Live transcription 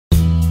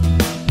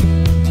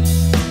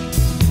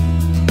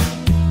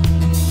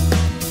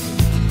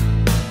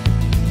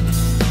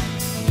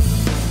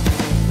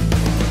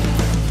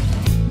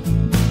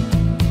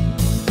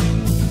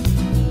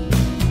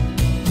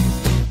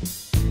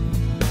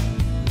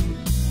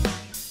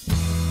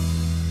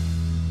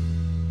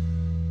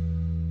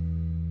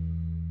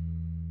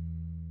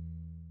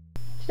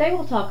Today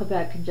we'll talk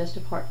about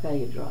congestive heart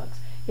failure drugs.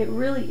 It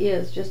really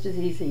is just as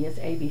easy as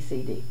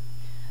ABCD.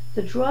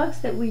 The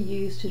drugs that we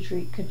use to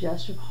treat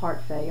congestive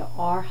heart failure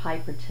are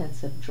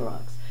hypertensive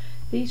drugs.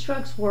 These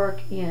drugs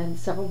work in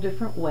several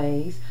different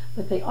ways,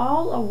 but they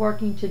all are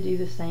working to do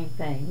the same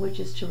thing, which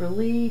is to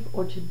relieve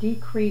or to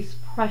decrease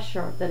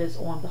pressure that is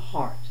on the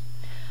heart.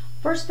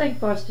 First thing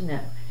for us to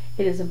know,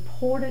 it is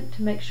important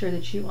to make sure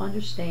that you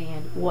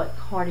understand what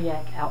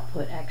cardiac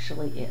output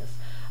actually is.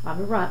 A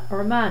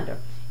reminder,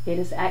 it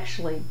is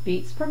actually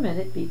beats per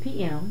minute,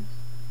 BPM,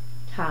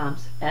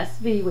 times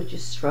SV, which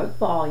is stroke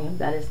volume.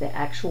 That is the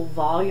actual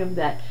volume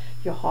that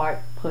your heart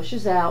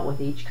pushes out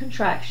with each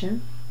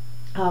contraction,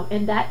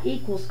 and that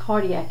equals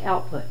cardiac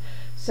output.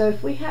 So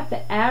if we have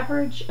the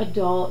average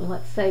adult, and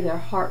let's say their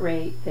heart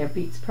rate, their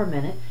beats per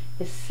minute,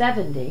 is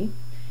 70,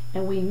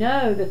 and we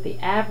know that the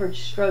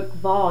average stroke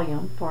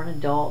volume for an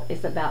adult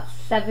is about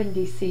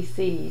 70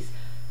 cc's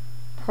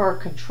per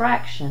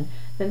contraction,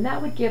 then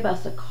that would give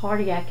us a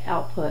cardiac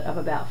output of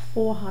about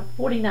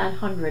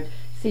 4,900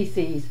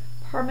 cc's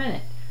per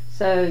minute.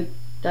 So it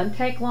doesn't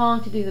take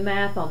long to do the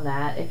math on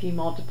that. If you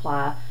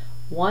multiply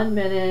 1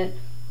 minute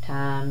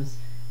times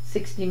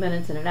 60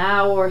 minutes in an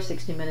hour,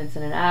 60 minutes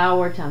in an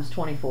hour times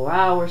 24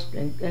 hours,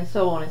 and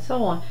so on and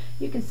so on,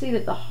 you can see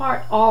that the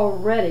heart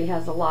already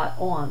has a lot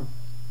on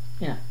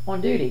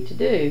duty to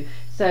do.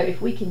 So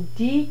if we can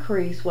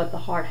decrease what the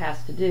heart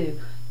has to do,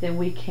 then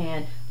we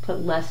can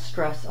put less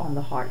stress on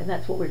the heart, and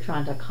that's what we're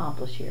trying to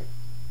accomplish here.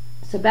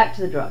 So back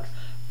to the drugs.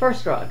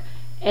 First drug,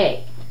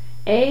 A.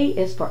 A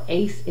is for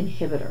ACE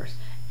inhibitors,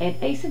 and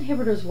ACE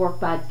inhibitors work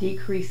by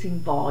decreasing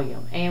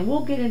volume, and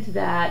we'll get into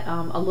that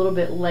a little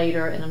bit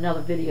later in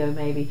another video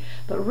maybe,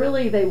 but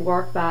really they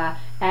work by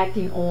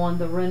acting on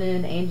the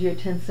renin,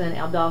 angiotensin,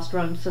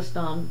 aldosterone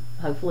system.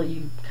 Hopefully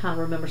you kind of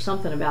remember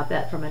something about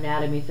that from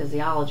anatomy,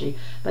 physiology,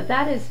 but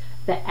that is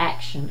the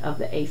action of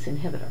the ACE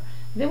inhibitor.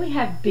 Then we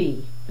have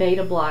B,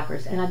 beta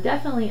blockers, and I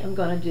definitely am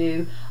going to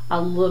do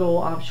a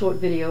little short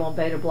video on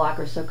beta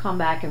blockers, so come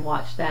back and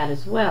watch that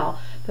as well.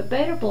 But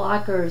beta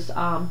blockers,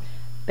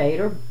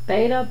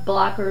 beta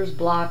blockers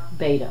block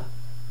beta.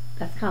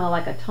 That's kind of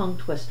like a tongue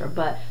twister,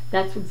 but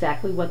that's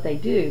exactly what they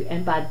do.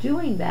 And by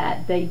doing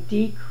that, they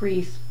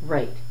decrease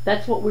rate.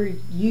 That's what we're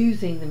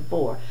using them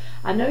for.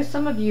 I know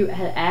some of you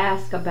had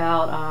asked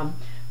about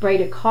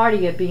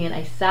bradycardia being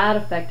a side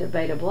effect of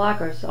beta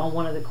blockers on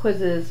one of the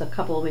quizzes a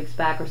couple of weeks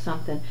back or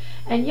something.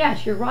 And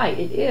yes, you're right,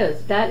 it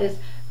is. That is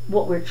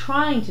what we're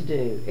trying to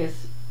do,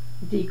 is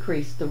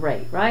decrease the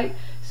rate, right?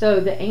 So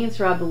the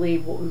answer, I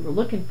believe, what we were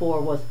looking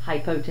for was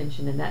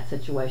hypotension in that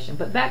situation.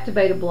 But back to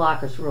beta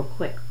blockers real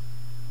quick.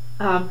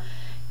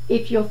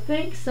 If you'll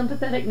think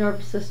sympathetic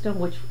nervous system,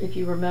 which if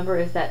you remember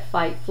is that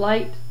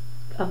fight-flight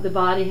of the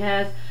body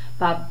has,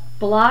 by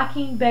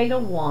blocking beta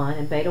 1,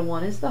 and beta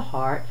 1 is the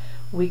heart,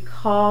 we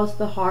cause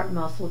the heart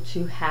muscle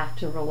to have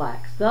to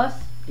relax,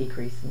 thus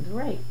decreasing the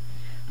rate.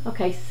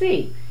 Okay,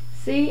 C.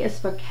 C is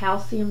for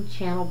calcium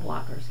channel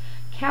blockers.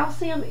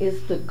 Calcium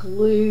is the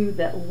glue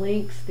that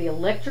links the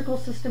electrical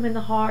system in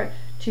the heart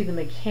to the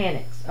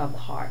mechanics of the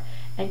heart.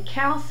 And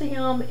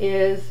calcium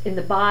is, in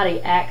the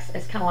body, acts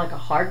as kind of like a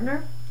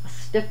hardener, a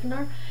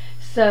stiffener.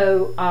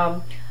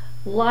 So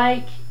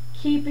like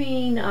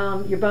keeping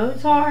your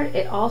bones hard,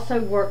 it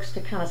also works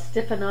to kind of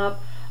stiffen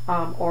up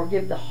or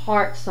give the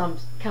heart some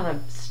kind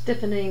of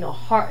stiffening or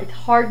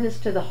hardness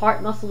to the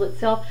heart muscle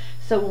itself.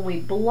 So when we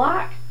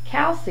block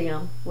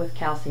calcium with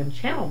calcium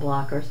channel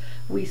blockers,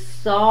 we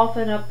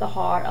soften up the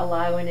heart,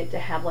 allowing it to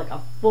have like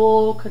a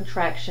full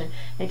contraction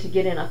and to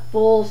get in a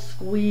full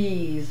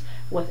squeeze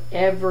with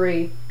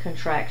every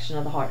contraction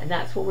of the heart. And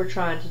that's what we're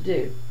trying to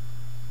do.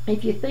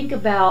 If you think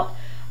about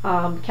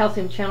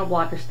calcium channel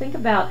blockers, think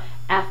about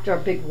after a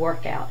big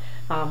workout.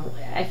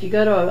 If you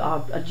go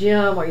to a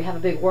gym or you have a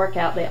big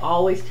workout, they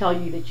always tell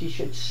you that you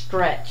should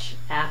stretch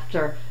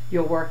after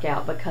your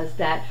workout, because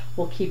that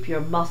will keep your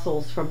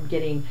muscles from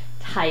getting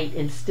tight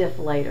and stiff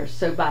later.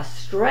 So by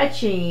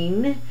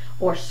stretching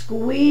or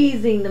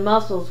squeezing the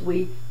muscles,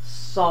 we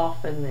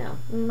soften them.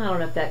 I don't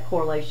know if that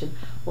correlation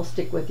will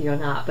stick with you or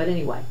not, but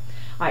anyway.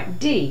 All right,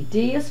 D.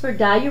 D is for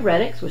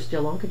diuretics. We're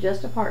still on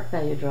congestive heart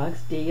failure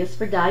drugs. D is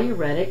for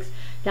diuretics.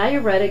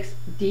 Diuretics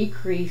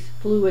decrease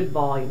fluid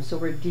volume, so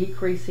we're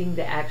decreasing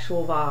the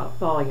actual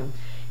volume.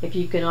 If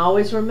you can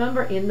always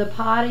remember, in the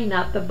potty,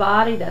 not the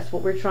body, that's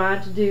what we're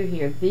trying to do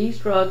here. These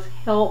drugs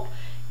help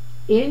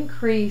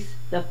increase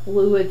the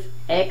fluid's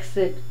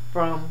exit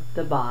from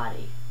the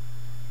body.